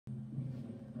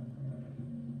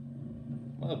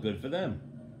Well, good for them.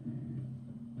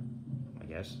 I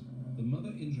guess. The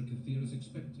mother Indrakathir is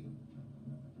expecting.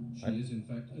 She What? is, in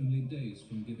fact, only days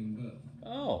from giving birth.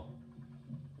 Oh.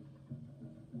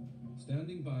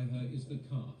 Standing by her is the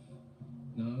calf,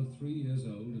 now 3 years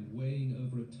old and weighing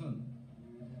over a ton.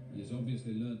 He has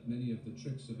obviously learnt many of the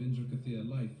tricks of Indrakathir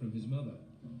life from his mother,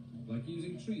 like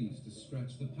using trees to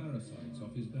scratch the parasites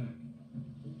off his back.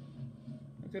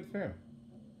 Good for him.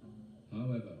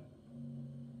 However,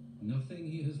 nothing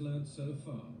he has learnt so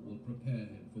far will prepare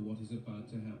him for what is about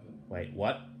to happen. Wait,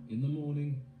 what? In the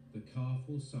morning, the calf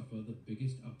will suffer the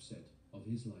biggest upset of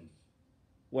his life.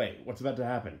 Wait, what's about to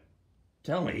happen?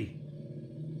 Tell me.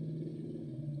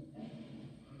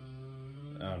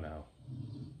 Oh no.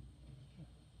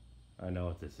 I know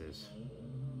what this is.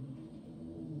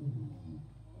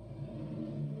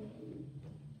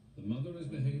 The mother is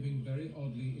behaving very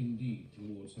oddly indeed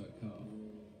towards her calf.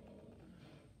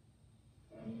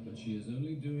 But she is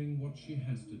only doing what she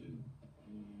has to do.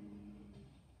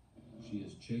 She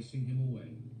is chasing him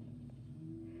away.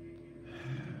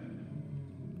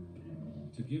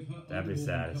 To give her That'd be unborn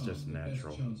sad, it's calf just the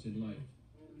natural. best chance in life,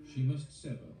 she must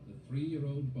sever the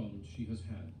 3-year-old bond she has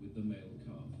had with the male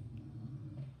calf.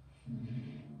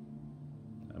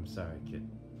 I'm sorry, kid.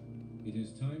 It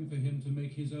is time for him to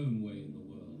make his own way in the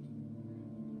world.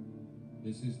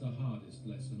 This is the hardest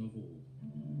lesson of all.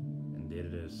 Indeed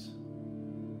it is.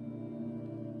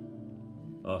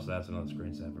 Oh, so that's another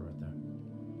screensaver right there.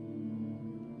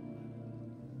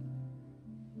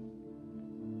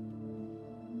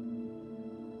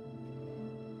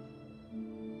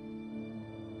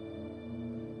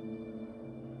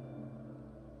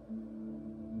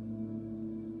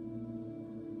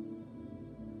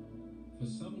 For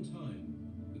some time,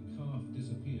 the calf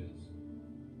disappears,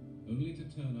 only to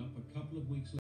turn up a couple of weeks later.